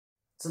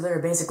So there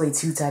are basically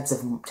two types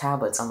of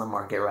tablets on the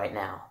market right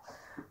now.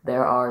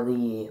 There are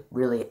the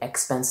really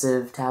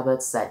expensive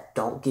tablets that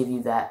don't give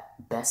you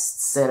that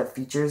best set of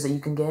features that you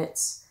can get.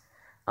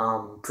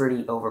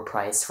 Pretty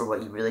overpriced for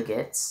what you really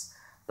get.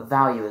 The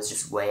value is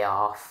just way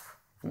off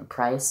from the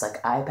price,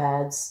 like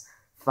iPads,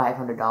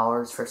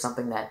 $500 for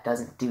something that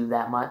doesn't do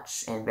that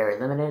much and very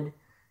limited,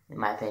 in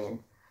my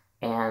opinion.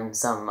 And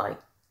some like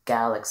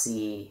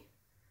Galaxy,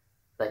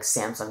 like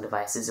Samsung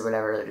devices or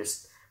whatever, they're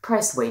just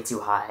priced way too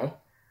high.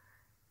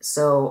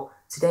 So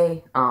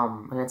today,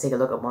 I'm going to take a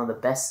look at one of the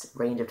best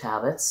range of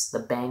tablets, the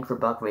bang for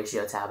buck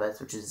ratio tablets,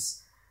 which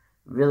is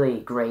really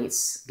great,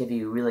 give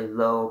you really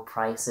low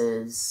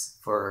prices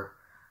for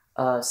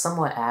a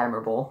somewhat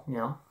admirable,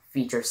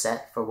 feature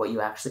set for what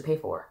you actually pay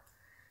for.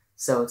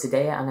 So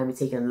today I'm going to be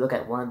taking a look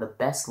at one of the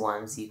best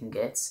ones you can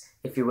get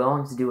if you're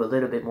willing to do a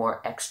little bit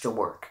more extra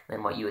work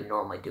than what you would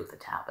normally do with a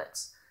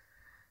tablet.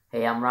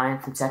 Hey, I'm Ryan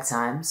from Tech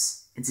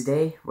Times, and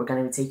today we're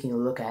going to be taking a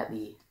look at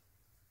the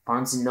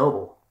Barnes &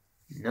 Noble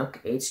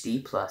Nook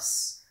HD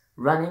Plus,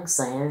 running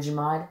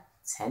CyanogenMod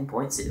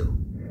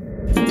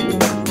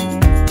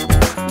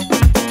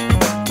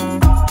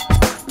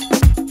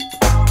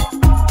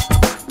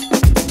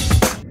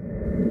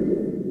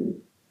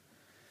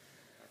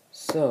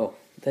So,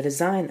 the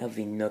design of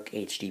the Nook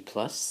HD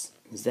Plus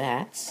is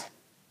that,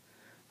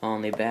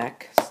 on the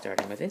back,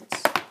 starting with it,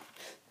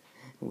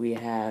 we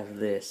have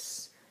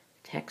this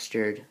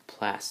textured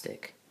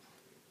plastic,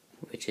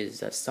 which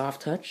is a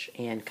soft touch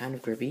and kind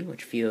of grippy,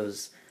 which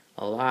feels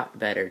a lot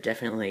better,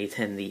 definitely,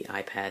 than the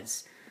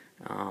iPad's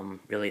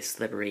really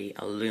slippery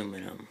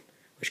aluminum,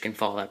 which can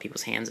fall out of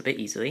people's hands a bit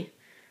easily.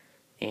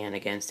 And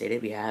again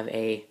stated, we have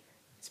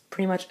it's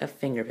pretty much a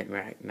fingerprint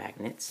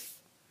magnet.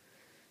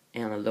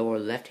 And on the lower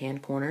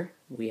left-hand corner,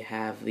 we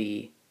have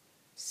the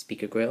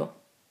speaker grill.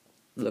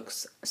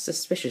 Looks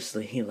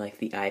suspiciously like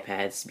the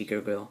iPad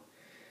speaker grill.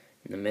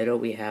 In the middle,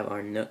 we have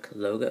our Nook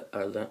logo,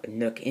 our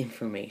Nook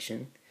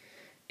information.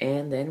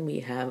 And then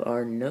we have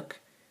our Nook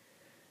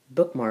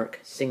bookmark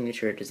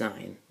signature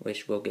design,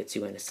 which we'll get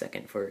to in a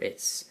second for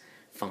its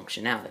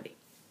functionality.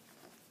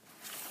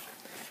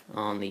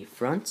 On the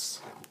front,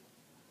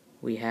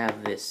 we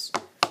have this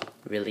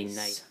really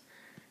nice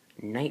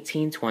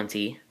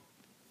 1920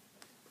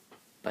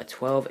 by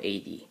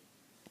 1280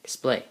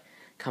 display,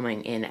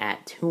 coming in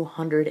at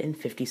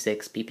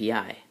 256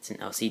 ppi. It's an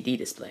LCD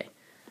display,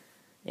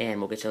 and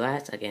we'll get to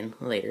that again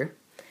later.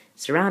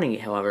 Surrounding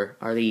it, however,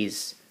 are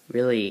these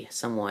really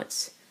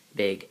somewhat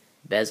big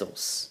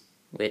bezels,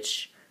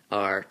 which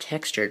are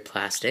textured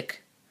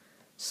plastic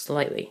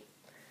slightly.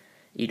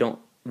 You don't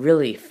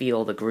really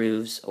feel the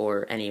grooves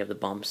or any of the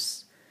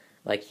bumps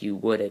like you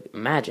would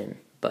imagine,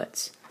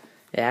 but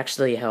it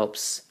actually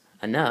helps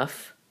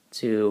enough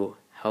to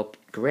help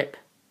grip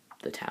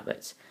the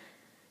tablets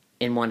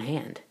in one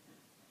hand,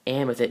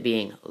 and with it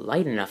being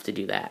light enough to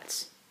do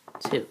that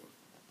too.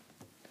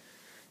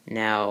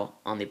 Now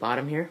on the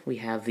bottom here we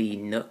have the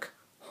Nook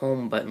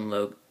home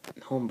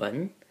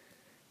button,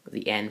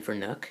 the N for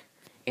Nook,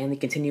 and the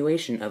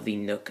continuation of the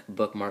Nook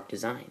bookmark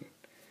design,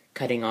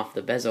 cutting off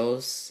the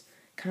bezels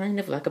kind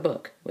of like a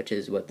book, which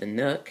is what the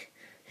Nook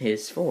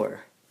is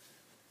for.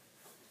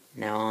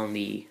 Now on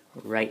the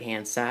right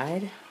hand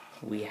side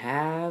we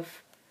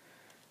have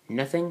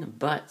nothing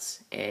but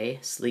a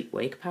sleep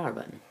wake power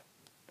button.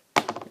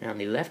 And on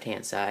the left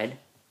hand side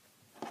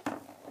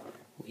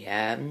we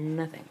have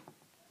nothing.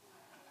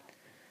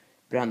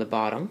 But on the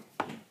bottom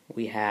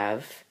we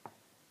have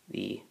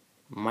the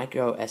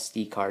micro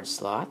SD card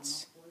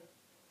slots,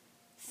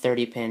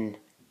 30-pin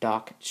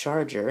dock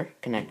charger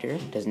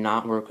connector, does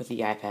not work with the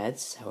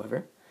iPads,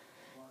 however,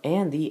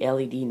 and the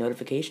LED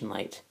notification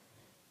light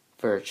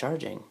for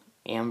charging,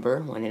 amber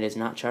when it is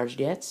not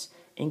charged yet,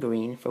 and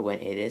green for when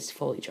it is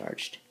fully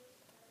charged.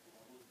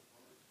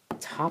 On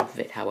top of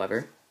it,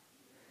 however,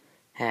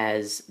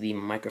 has the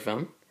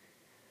microphone,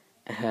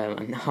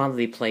 an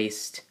oddly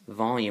placed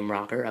volume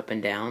rocker up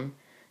and down,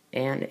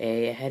 and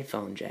a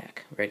headphone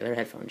jack, regular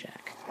headphone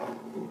jack.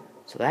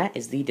 So that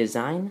is the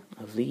design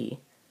of the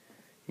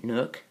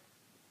Nook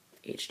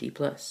HD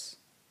Plus.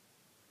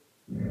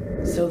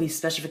 So the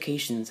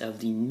specifications of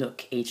the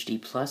Nook HD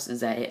Plus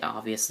is that it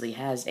obviously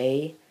has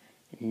a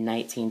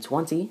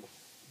 1920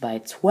 by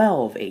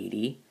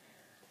 1280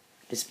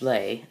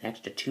 display, an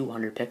extra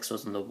 200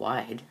 pixels in the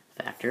wide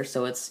factor,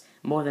 so it's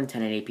more than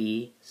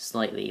 1080p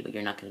slightly, but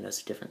you're not going to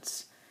notice a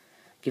difference.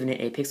 Giving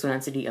it a pixel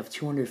density of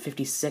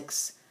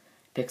 256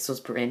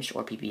 pixels per inch,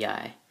 or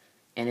ppi,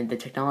 and the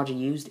technology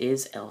used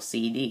is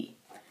LCD.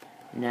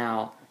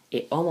 Now,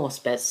 it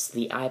almost bets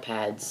the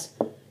iPad's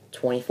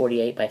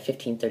 2048 by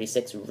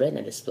 1536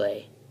 Retina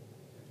display,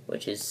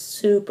 which is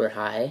super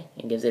high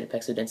and gives it a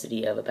pixel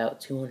density of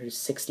about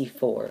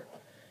 264,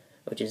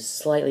 which is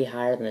slightly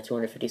higher than the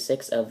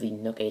 256 of the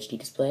Nook HD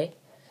display,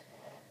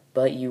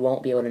 but you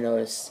won't be able to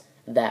notice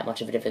that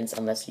much of a difference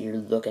unless you're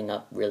looking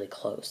up really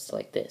close,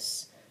 like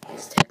this.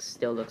 This text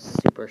still looks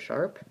super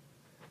sharp,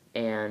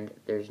 and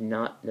there's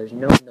no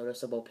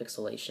noticeable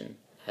pixelation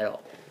at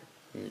all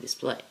in the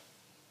display.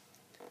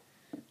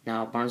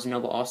 Now, Barnes &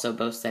 Noble also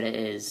boasts that it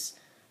is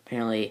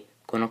apparently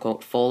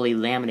quote-unquote fully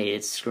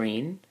laminated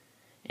screen,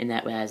 and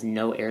that has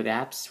no air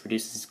gaps,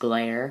 reduces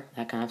glare,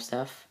 that kind of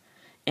stuff.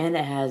 And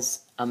it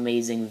has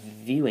amazing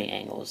viewing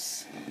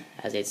angles,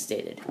 as it's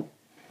stated,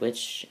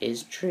 which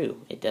is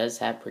true. It does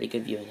have pretty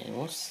good viewing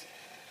angles.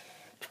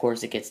 Of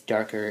course, it gets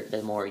darker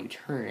the more you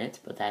turn it,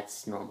 but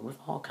that's normal with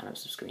all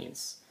kinds of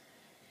screens.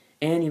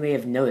 And you may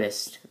have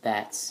noticed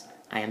that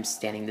I am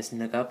standing this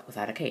Nook up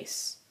without a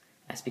case.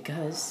 That's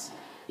because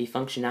the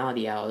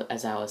functionality,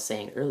 as I was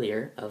saying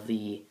earlier, of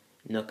the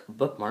Nook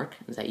bookmark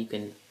is that you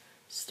can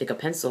stick a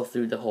pencil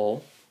through the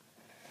hole,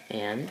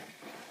 and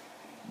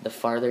the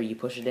farther you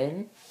push it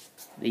in,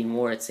 the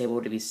more it's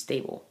able to be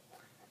stable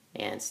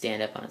and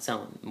stand up on its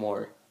own,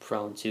 more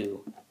prone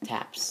to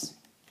taps.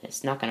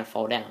 It's not going to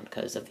fall down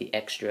because of the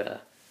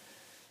extra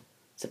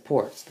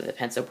supports that the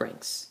pencil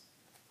brings.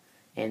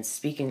 And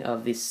speaking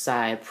of the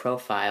side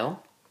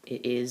profile,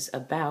 it is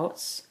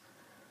about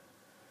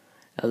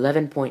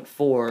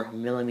 11.4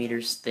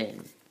 millimeters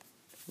thin,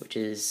 which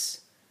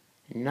is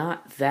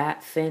not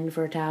that thin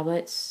for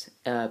tablets.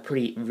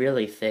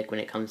 Really thick when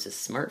it comes to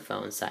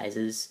smartphone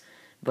sizes,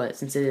 but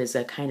since it is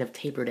a kind of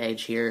tapered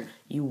edge here,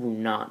 you will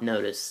not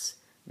notice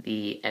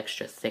the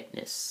extra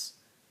thickness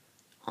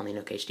on the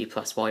Nook HD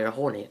Plus while you're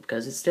holding it,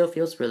 because it still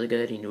feels really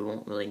good and you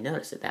won't really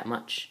notice it that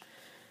much.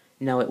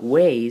 Now it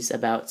weighs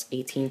about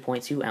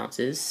 18.2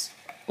 ounces,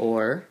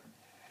 or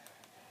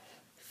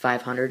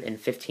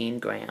 515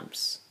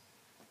 grams.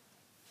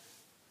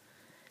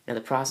 Now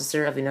the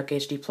processor of the Nook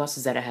HD Plus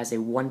is that it has a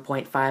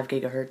 1.5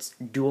 gigahertz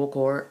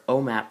dual-core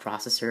OMAP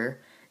processor.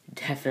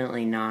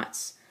 Definitely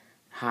not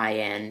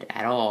high-end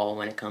at all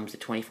when it comes to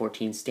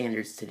 2014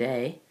 standards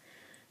today,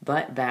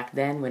 but back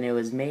then when it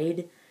was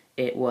made,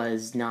 it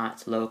was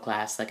not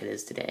low-class like it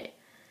is today.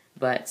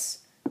 But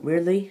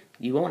weirdly,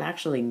 you won't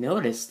actually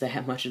notice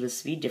that much of the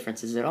speed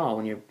differences at all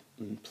when you're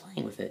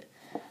playing with it.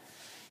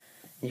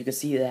 And you can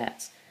see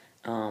that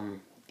even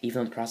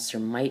though the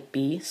processor might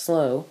be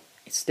slow,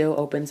 it still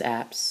opens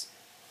apps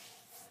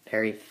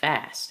very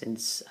fast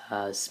and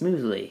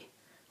smoothly.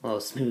 Well,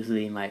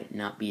 smoothly might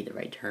not be the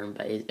right term,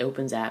 but it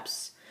opens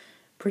apps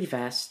pretty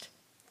fast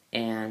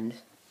and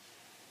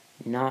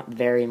not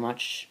very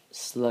much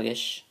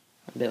sluggish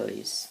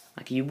abilities,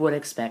 like you would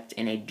expect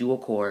in a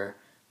dual-core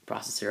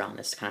processor on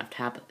this kind of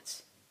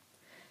tablet.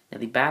 Now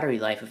the battery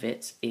life of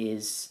it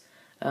is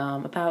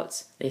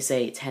about, they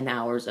say, 10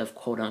 hours of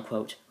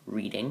quote-unquote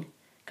reading,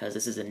 because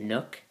this is a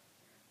Nook,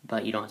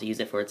 but you don't have to use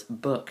it for its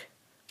book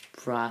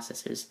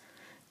processors.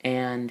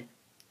 And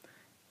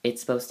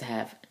it's supposed to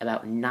have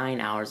about 9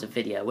 hours of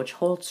video, which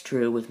holds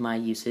true with my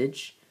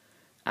usage.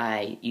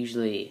 I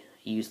usually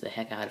use the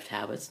heck out of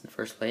tablets in the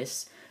first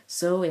place,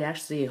 so it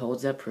actually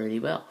holds up pretty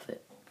well with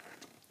it.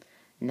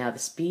 Now the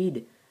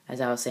speed, as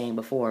I was saying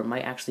before,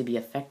 might actually be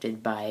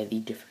affected by the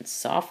different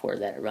software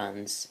that it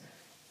runs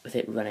with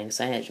it running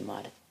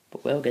CyanogenMod,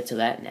 but we'll get to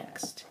that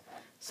next.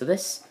 So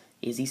this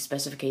is the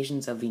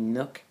specifications of the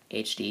Nook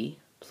HD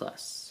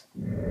Plus.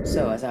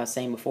 So as I was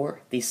saying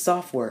before, the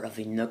software of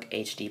the Nook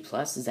HD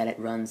Plus is that it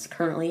runs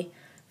currently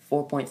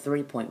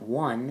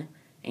 4.3.1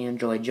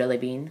 Android Jelly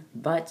Bean,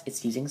 but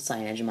it's using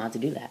CyanogenMod to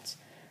do that.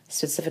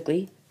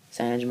 Specifically,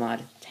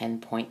 CyanogenMod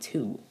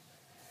 10.2.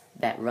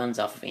 That runs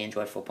off of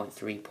Android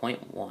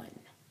 4.3.1.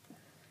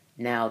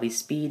 Now, the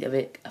speed of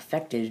it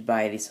affected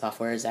by the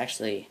software is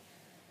actually,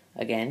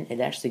 again, it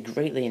actually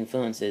greatly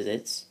influences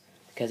it,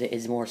 because it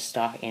is more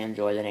stock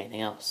Android than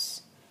anything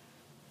else.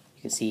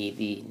 You can see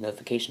the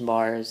notification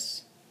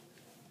bars,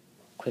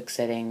 quick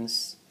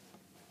settings,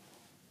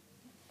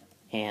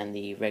 and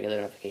the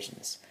regular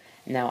notifications.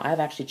 Now, I've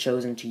actually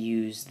chosen to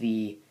use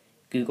the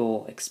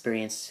Google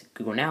Experience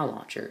Google Now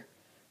launcher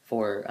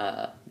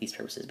for these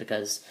purposes,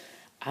 because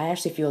I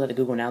actually feel that the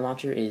Google Now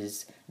launcher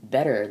is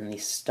better than the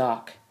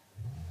stock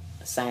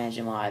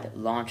CyanogenMod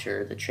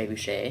launcher, the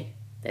Trebuchet,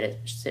 that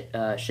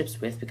it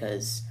ships with,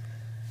 because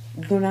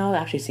Google Now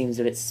actually seems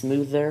a bit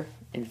smoother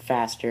and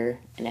faster,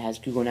 and it has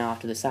Google Now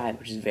off to the side,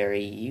 which is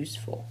very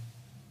useful.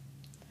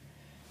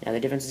 Now the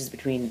differences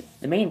between,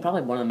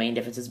 probably one of the main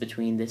differences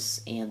between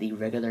this and the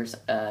regular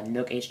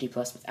Nook HD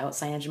Plus without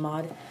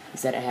CyanogenMod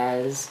is that it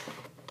has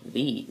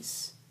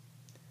these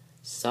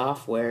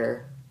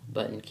software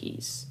button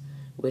keys,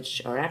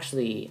 which are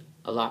actually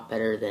a lot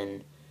better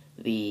than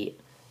the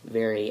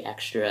very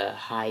extra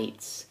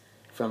heights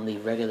from the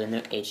regular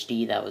Nook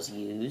HD that was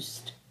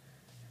used.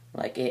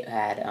 Like it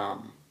had,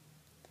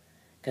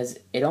 because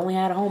it only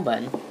had a home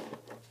button,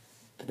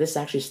 but this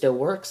actually still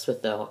works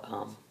with the,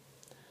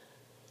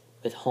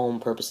 with home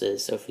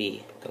purposes. So if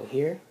we go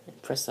here and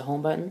press the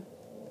home button,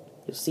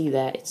 you'll see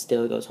that it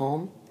still goes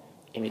home.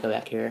 And we go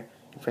back here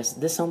and press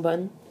this home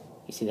button,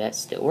 you see that it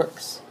still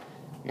works.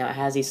 Now it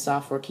has these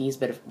software keys,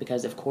 but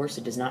because of course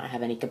it does not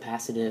have any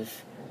capacitive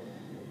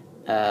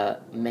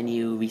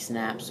menu, recent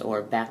apps,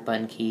 or back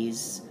button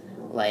keys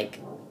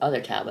like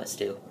other tablets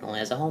do. It only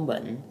has a home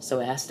button, so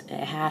it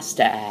has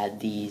to add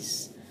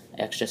these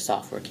extra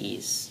software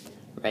keys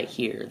right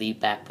here, the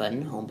back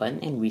button, home button,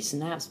 and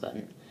recent apps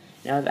button.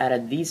 Now I've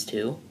added these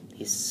two,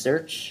 the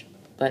search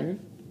button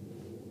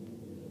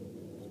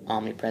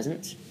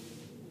omnipresent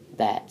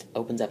that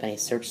opens up any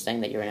search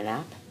thing that you're in an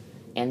app,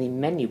 and the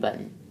menu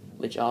button,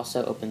 which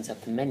also opens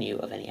up the menu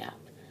of any app.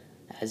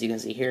 As you can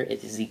see here,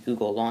 it is the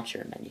Google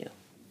Launcher menu.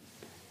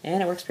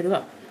 And it works pretty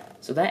well.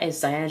 So that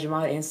is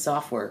CyanogenMod and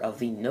software of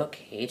the Nook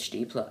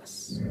HD+.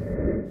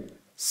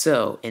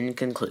 So, in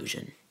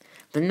conclusion,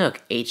 the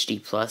Nook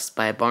HD Plus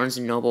by Barnes &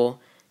 Noble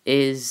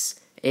is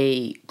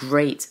a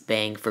great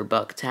bang for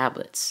buck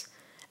tablets.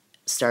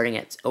 Starting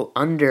at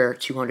under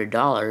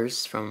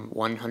 $200, from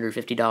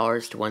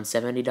 $150 to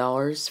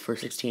 $170 for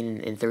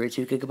 16 and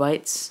 32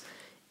 gigabytes,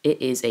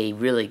 it is a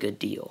really good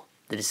deal.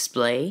 The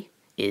display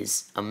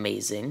is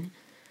amazing.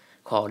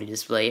 Quality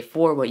display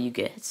for what you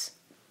get.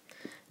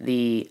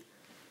 The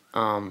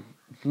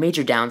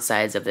major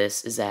downsides of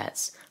this is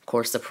that, of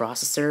course, the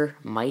processor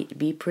might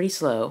be pretty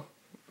slow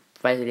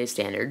by today's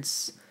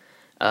standards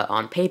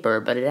on paper,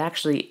 but it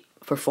actually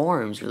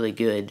performs really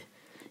good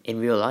in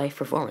real life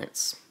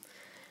performance.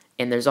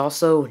 And there's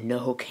also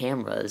no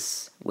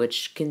cameras,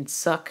 which can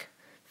suck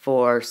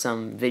for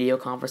some video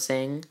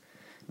conferencing,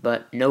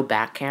 but no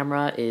back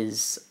camera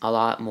is a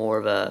lot more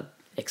of a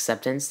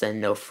acceptance than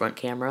no front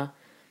camera,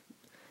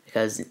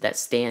 because that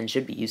stand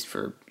should be used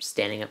for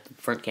standing up the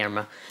front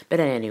camera. But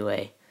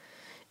anyway,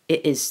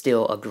 it is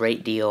still a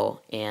great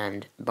deal,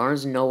 and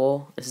Barnes &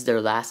 Noble, this is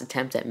their last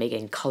attempt at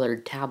making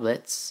colored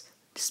tablets,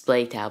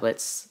 display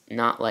tablets,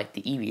 not like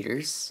the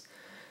e-readers.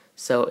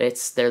 So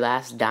it's their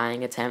last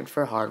dying attempt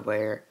for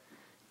hardware,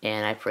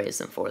 and I praise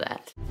them for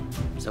that.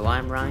 So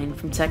I'm Ryan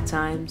from Tech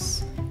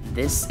Times.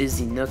 This is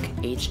the Nook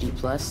HD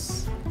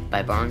Plus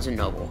by Barnes &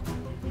 Noble.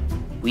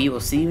 We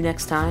will see you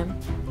next time.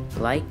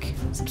 Like,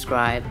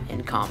 subscribe,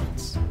 and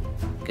comments.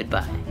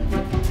 Goodbye.